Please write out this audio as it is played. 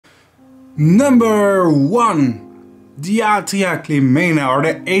Number 1. Diatria climena, or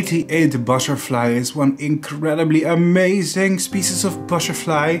the 88 butterfly, is one incredibly amazing species of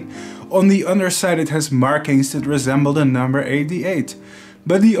butterfly. On the underside it has markings that resemble the number 88,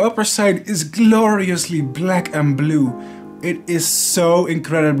 but the upper side is gloriously black and blue. It is so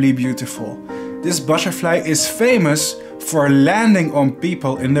incredibly beautiful. This butterfly is famous for landing on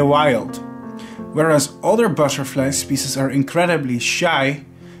people in the wild. Whereas other butterfly species are incredibly shy,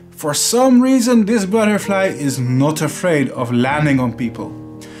 for some reason this butterfly is not afraid of landing on people.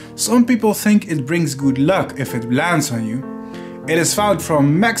 Some people think it brings good luck if it lands on you. It is found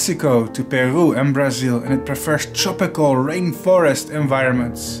from Mexico to Peru and Brazil, and it prefers tropical rainforest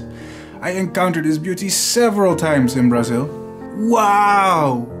environments. I encountered this beauty several times in Brazil.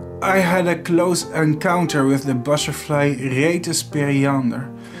 Wow! I had a close encounter with the butterfly Ratus periander.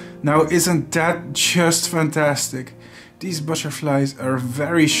 Now isn't that just fantastic? These butterflies are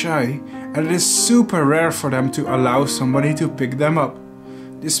very shy, and it is super rare for them to allow somebody to pick them up.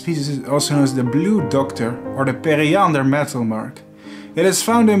 This species is also known as the blue doctor or the periander metal mark. It is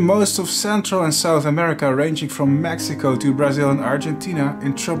found in most of Central and South America, ranging from Mexico to Brazil and Argentina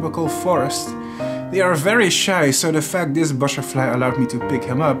in tropical forests. They are very shy, so the fact this butterfly allowed me to pick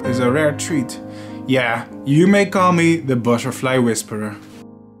him up is a rare treat. Yeah, you may call me the butterfly whisperer.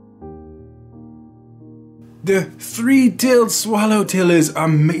 The three-tailed swallowtail is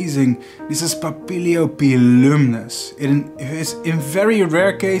amazing. This is Papiliopilumbnus. It is in very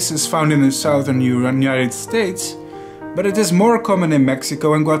rare cases found in the southern United States, but it is more common in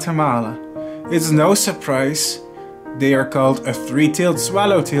Mexico and Guatemala. It's no surprise they are called a three-tailed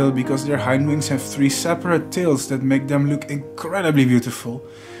swallowtail because their hindwings have 3 separate tails that make them look incredibly beautiful.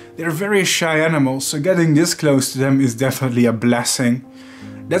 They're very shy animals, so getting this close to them is definitely a blessing.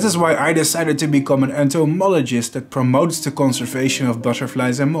 That is why I decided to become an entomologist that promotes the conservation of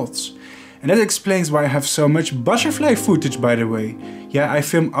butterflies and moths. And that explains why I have so much butterfly footage, by the way. Yeah, I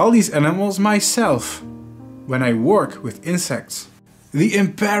film all these animals myself when I work with insects. The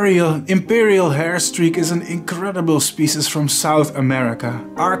imperial hairstreak is an incredible species from South America.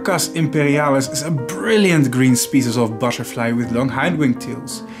 Arcas imperialis is a brilliant green species of butterfly with long hindwing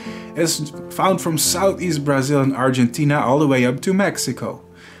tails. It is found from southeast Brazil and Argentina all the way up to Mexico.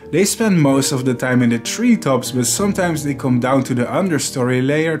 They spend most of the time in the treetops, but sometimes they come down to the understory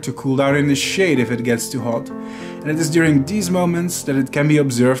layer to cool down in the shade if it gets too hot. And it is during these moments that it can be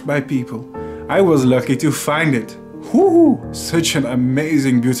observed by people. I was lucky to find it. Woohoo! Such an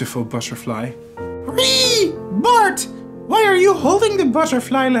amazing, beautiful butterfly. Whee! Bart! Why are you holding the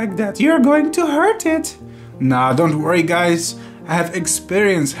butterfly like that? You're going to hurt it. Nah, don't worry guys. I have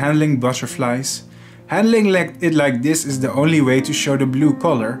experience handling butterflies. Handling it like this is the only way to show the blue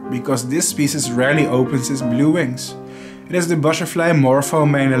color, because this species rarely opens its blue wings. It is the butterfly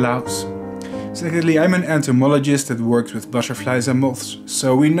Morphomenelaus. Secondly, I'm an entomologist that works with butterflies and moths,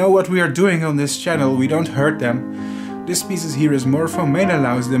 so we know what we are doing on this channel, we don't hurt them. This species here is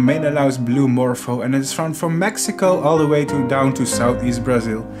Morphomenelaus, the Menelaus blue morpho, and it is found from Mexico all the way down to southeast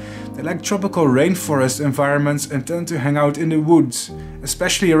Brazil. They like tropical rainforest environments and tend to hang out in the woods,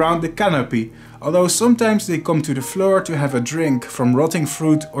 especially around the canopy, although sometimes they come to the floor to have a drink from rotting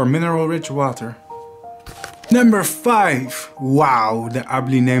fruit or mineral-rich water. Number 5. Wow, the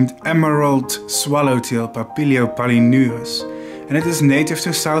aptly named emerald swallowtail Papiliopalinurus, and it is native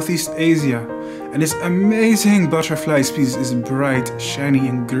to Southeast Asia. And this amazing butterfly species is bright, shiny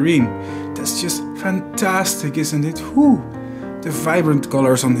and green. That's just fantastic, isn't it? Whew. The vibrant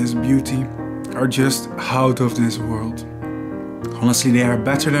colors on this beauty are just out of this world. Honestly, they are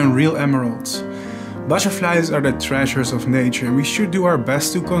better than real emeralds. Butterflies are the treasures of nature, and we should do our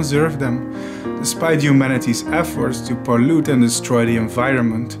best to conserve them. Despite humanity's efforts to pollute and destroy the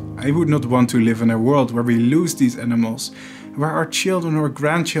environment, I would not want to live in a world where we lose these animals, where our children or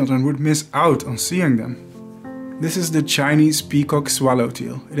grandchildren would miss out on seeing them. This is the Chinese peacock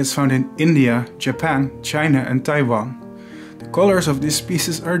swallowtail. It is found in India, Japan, China and Taiwan. The colors of this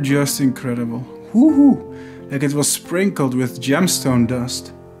species are just incredible. Woohoo! Like it was sprinkled with gemstone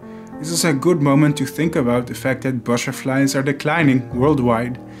dust. This is a good moment to think about the fact that butterflies are declining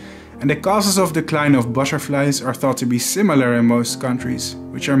worldwide. And the causes of decline of butterflies are thought to be similar in most countries,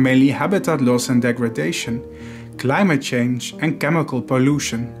 which are mainly habitat loss and degradation, climate change and chemical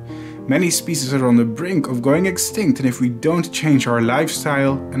pollution. Many species are on the brink of going extinct, and if we don't change our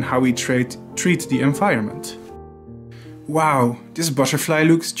lifestyle and how we treat the environment. Wow, this butterfly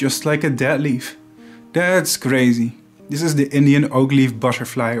looks just like a dead leaf. That's crazy. This is the Indian oak leaf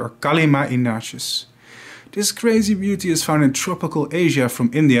butterfly, or Kallima inachus. This crazy beauty is found in tropical Asia from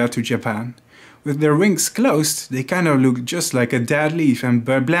India to Japan. With their wings closed, they kind of look just like a dead leaf and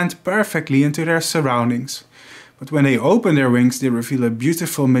blend perfectly into their surroundings. But when they open their wings, they reveal a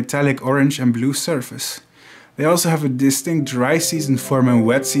beautiful metallic orange and blue surface. They also have a distinct dry season form and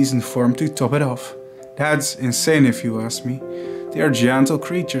wet season form to top it off. That's insane if you ask me. They are gentle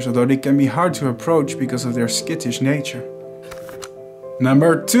creatures, although they can be hard to approach because of their skittish nature.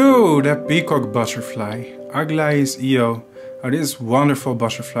 Number 2, the peacock butterfly, Aglais io. Now, this wonderful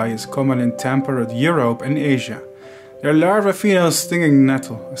butterfly is common in temperate Europe and Asia. Their larvae feed on stinging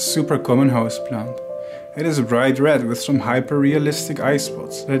nettle, a super common houseplant. It is bright red with some hyper-realistic eye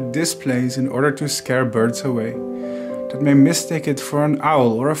spots that it displays in order to scare birds away. That may mistake it for an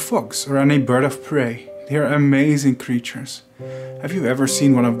owl or a fox or any bird of prey. They are amazing creatures. Have you ever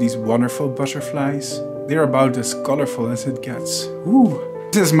seen one of these wonderful butterflies? They are about as colorful as it gets. Ooh.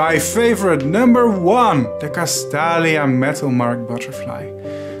 This is my favorite, number 1, the Castalia metalmark butterfly.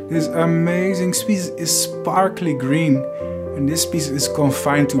 This amazing species is sparkly green, and this species is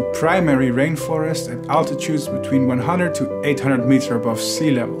confined to primary rainforest at altitudes between 100 to 800 meters above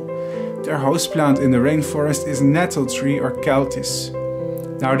sea level. Their houseplant in the rainforest is nettle tree or Celtis.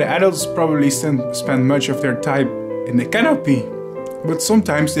 Now, the adults probably spend much of their time in the canopy, but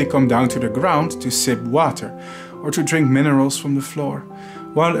sometimes they come down to the ground to sip water or to drink minerals from the floor.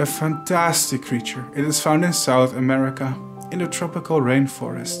 What a fantastic creature. It is found in South America, in the tropical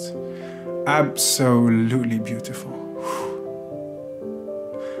rainforest. Absolutely beautiful.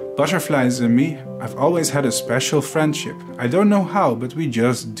 Butterflies and me, I've always had a special friendship. I don't know how, but we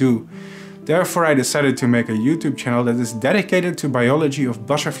just do. Therefore, I decided to make a YouTube channel that is dedicated to biology of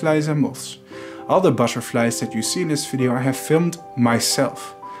butterflies and moths. All the butterflies that you see in this video I have filmed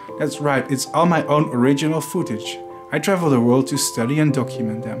myself. That's right, it's all my own original footage. I travel the world to study and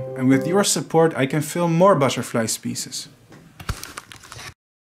document them, and with your support I can film more butterfly species.